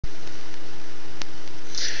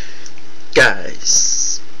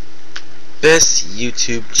Guys, best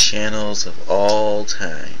YouTube channels of all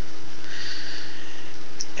time,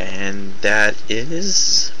 and that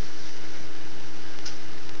is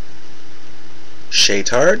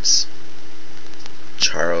Shaytards,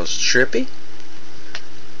 Charles Trippy,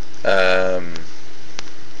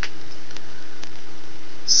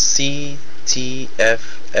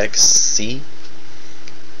 CTFXC,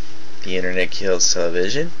 The Internet Kills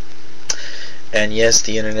Television. And yes,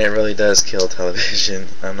 the internet really does kill television,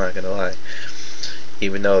 I'm not gonna lie.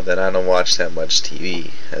 Even though that I don't watch that much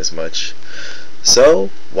TV as much.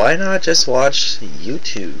 So, why not just watch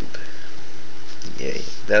YouTube? Yay,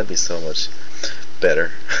 that'd be so much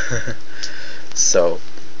better. So,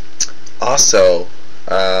 also,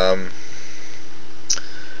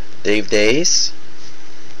 Dave Days,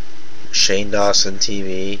 Shane Dawson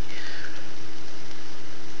TV,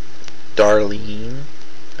 Darlene,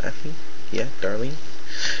 I think. Yeah, Darlene.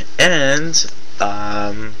 And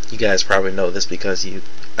you guys probably know this because you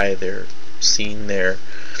either seen their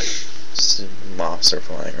moths are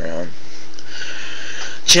flying around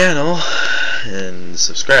channel and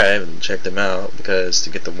subscribe and check them out, because to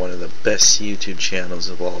get one of the best YouTube channels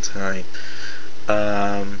of all time.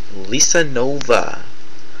 Lisa Nova,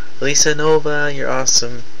 you're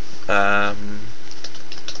awesome.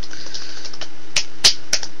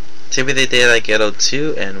 Timothy De La Ghetto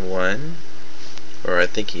 2 and 1, or I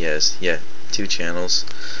think he has, yeah, 2 channels.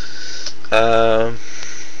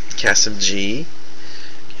 Kasim G,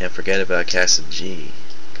 can't forget about Kasim G,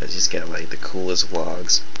 because he's got like the coolest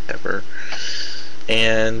vlogs ever.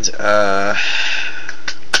 And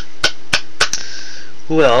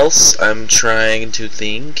who else? I'm trying to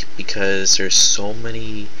think, because there's so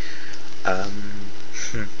many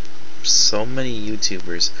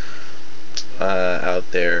YouTubers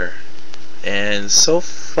out there, and so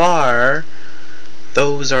far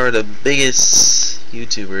those are the biggest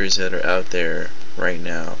YouTubers that are out there right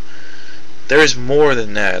now. There's more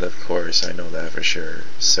than that, of course, I know that for sure.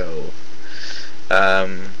 So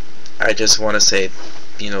I just want to say,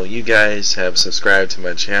 you guys have subscribed to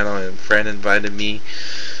my channel, and a friend invited me,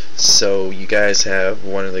 so you guys have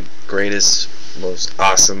one of the greatest, most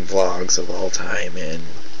awesome vlogs of all time, and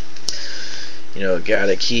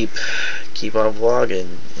gotta keep on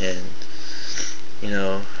vlogging and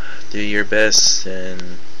do your best.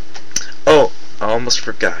 And oh, I almost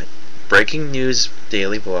forgot, breaking news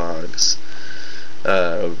daily vlogs.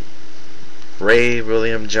 Ray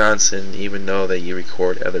William Johnson, even though that you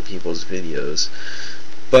record other people's videos,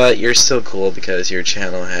 but you're still cool because your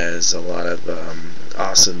channel has a lot of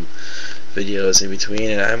awesome videos in between,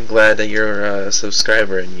 and I'm glad that you're a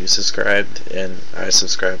subscriber and you subscribed and I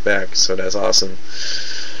subscribed back, so that's awesome.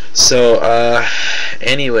 So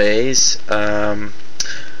anyways,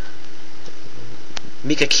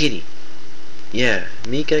 Mika Kitty, yeah,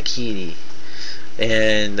 Mika Kitty,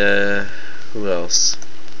 and who else?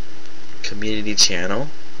 Community channel.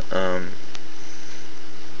 I'm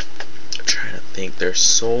trying to think, there's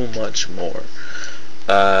so much more.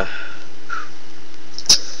 Trying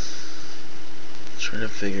to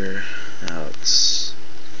figure out.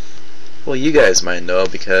 Well, you guys might know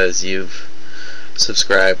because you've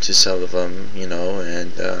subscribed to some of them,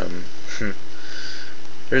 and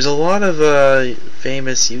there's a lot of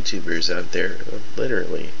famous YouTubers out there,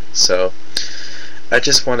 literally. So I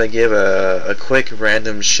just want to give a quick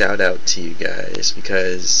random shout out to you guys,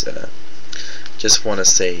 because just want to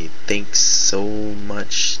say thanks so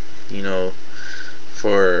much,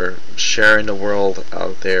 for sharing the world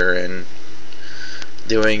out there and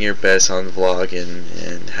doing your best on vlogging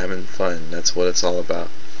and having fun. That's what it's all about.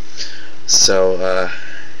 So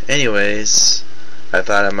anyways, I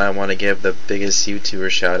thought I might want to give the biggest YouTuber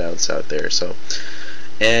shout outs out there. So,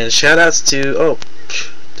 and shout outs to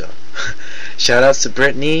shout outs to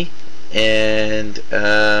Brittany, and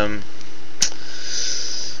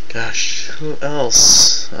gosh, who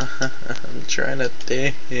else? I'm trying to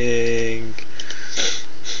think.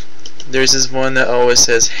 There's this one that always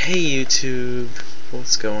says, "Hey YouTube,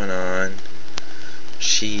 what's going on?"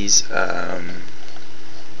 She's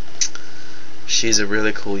a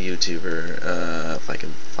really cool YouTuber. If I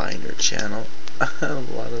can find her channel. A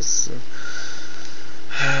lot of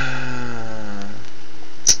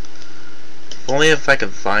only if I can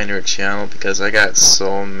find her channel, because I got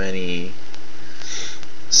so many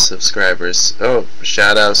subscribers. Oh,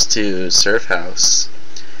 shout outs to Surf House.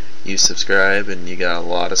 You subscribe and you got a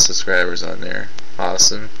lot of subscribers on there.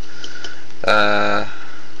 Awesome.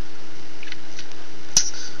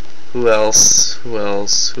 Who else?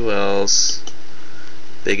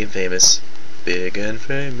 Big and famous.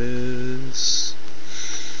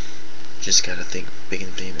 Just gotta think big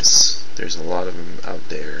and famous. There's a lot of them out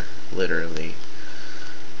there, literally.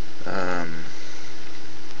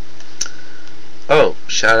 Oh,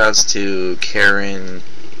 shoutouts to Karen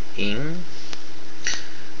Ing.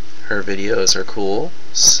 Her videos are cool,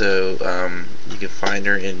 so you can find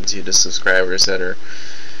her into the subscribers that are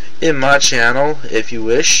in my channel if you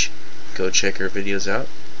wish. Go check her videos out.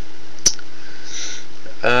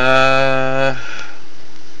 How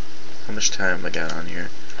much time I got on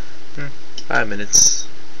here? 5 minutes.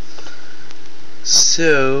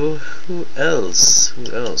 So, who else?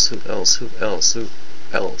 Who else? Who else? Who else? Who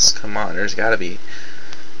else? Come on, there's gotta be.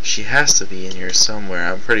 She has to be in here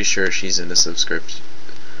somewhere. I'm pretty sure she's in the subscriptions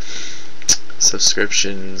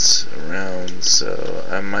around, so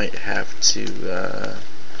I might have to,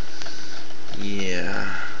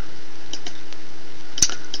 yeah.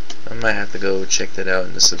 I might have to go check that out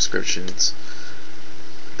in the subscriptions.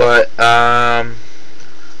 But,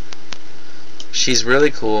 she's really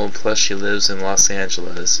cool, plus she lives in Los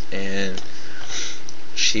Angeles, and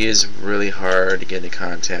she is really hard to get in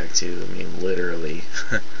contact to. I mean, literally.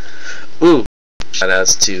 Ooh!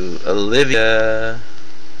 Shoutouts to Olivia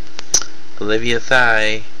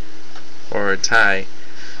Thai, or Thai.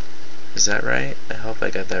 Is that right? I hope I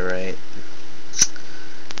got that right.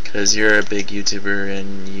 Because you're a big YouTuber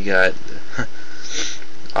and you got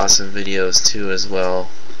awesome videos too as well.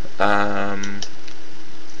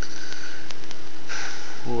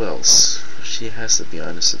 Who else? She has to be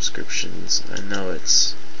on the subscriptions. I know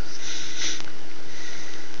it's.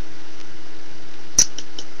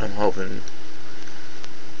 I'm hoping.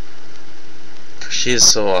 She is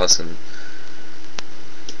so awesome.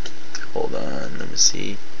 Hold on, let me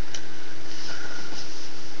see.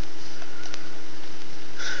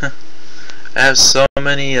 I have so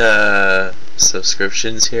many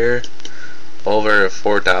subscriptions here. Over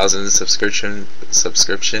 4,000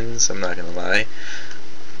 subscriptions. I'm not gonna lie.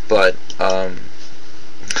 But I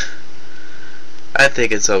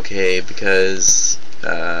think it's okay because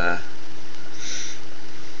yeah,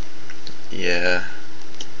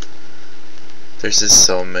 there's just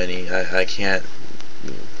so many. I can't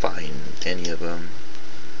find any of them.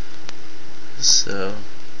 So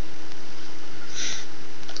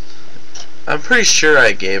I'm pretty sure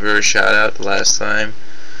I gave her a shout out the last time.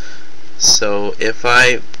 So if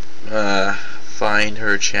I find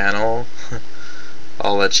her channel,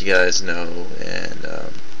 I'll let you guys know. And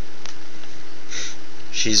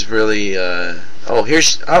she's really oh,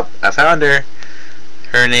 here's, oh, I found her.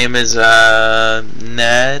 Her name is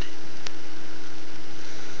Ned.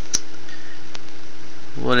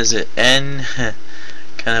 What is it? N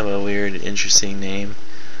kind of a weird, interesting name.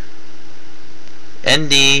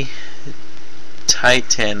 ND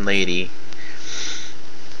Titan Lady.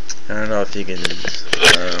 I don't know if you can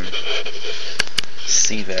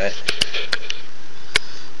see that.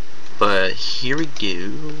 But here we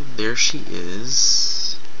go. There she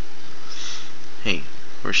is. Hey,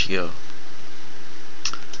 where'd she go?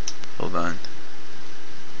 Hold on.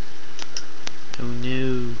 Oh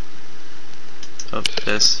no. Oh,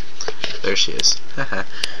 this. There she is. Haha.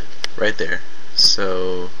 Right there.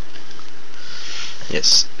 So,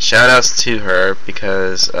 yes. Shoutouts to her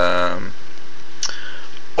because,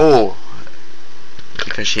 oh,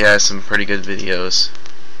 because she has some pretty good videos.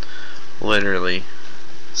 Literally.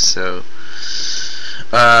 So,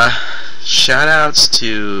 shoutouts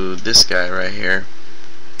to this guy right here.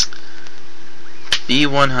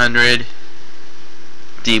 B100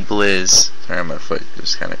 D Blizz. Sorry, my foot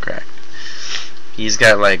just kind of cracked. He's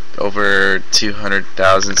got like over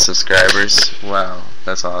 200,000 subscribers. Wow,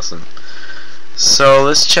 that's awesome. So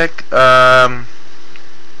let's check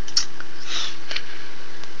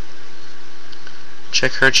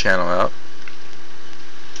check her channel out.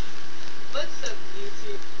 What's up,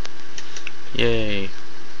 YouTube? Yay.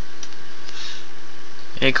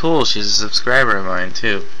 Hey, cool, she's a subscriber of mine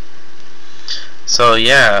too. So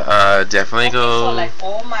yeah, definitely Okay, go so like,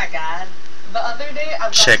 oh my god. The other day I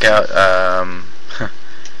check out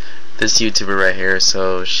this YouTuber right here.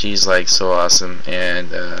 So she's like so awesome,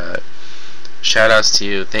 and shout outs to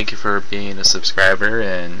you. Thank you for being a subscriber,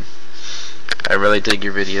 and I really dig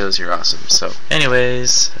your videos. You're awesome. So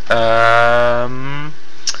anyways,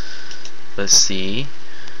 let's see.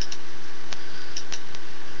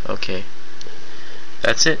 Okay,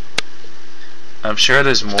 that's it. I'm sure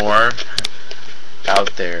there's more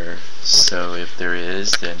out there, so if there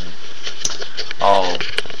is, then I'll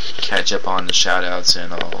catch up on the shoutouts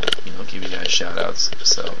and I'll, you know, give you guys shoutouts.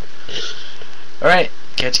 So, alright,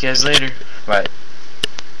 catch you guys later.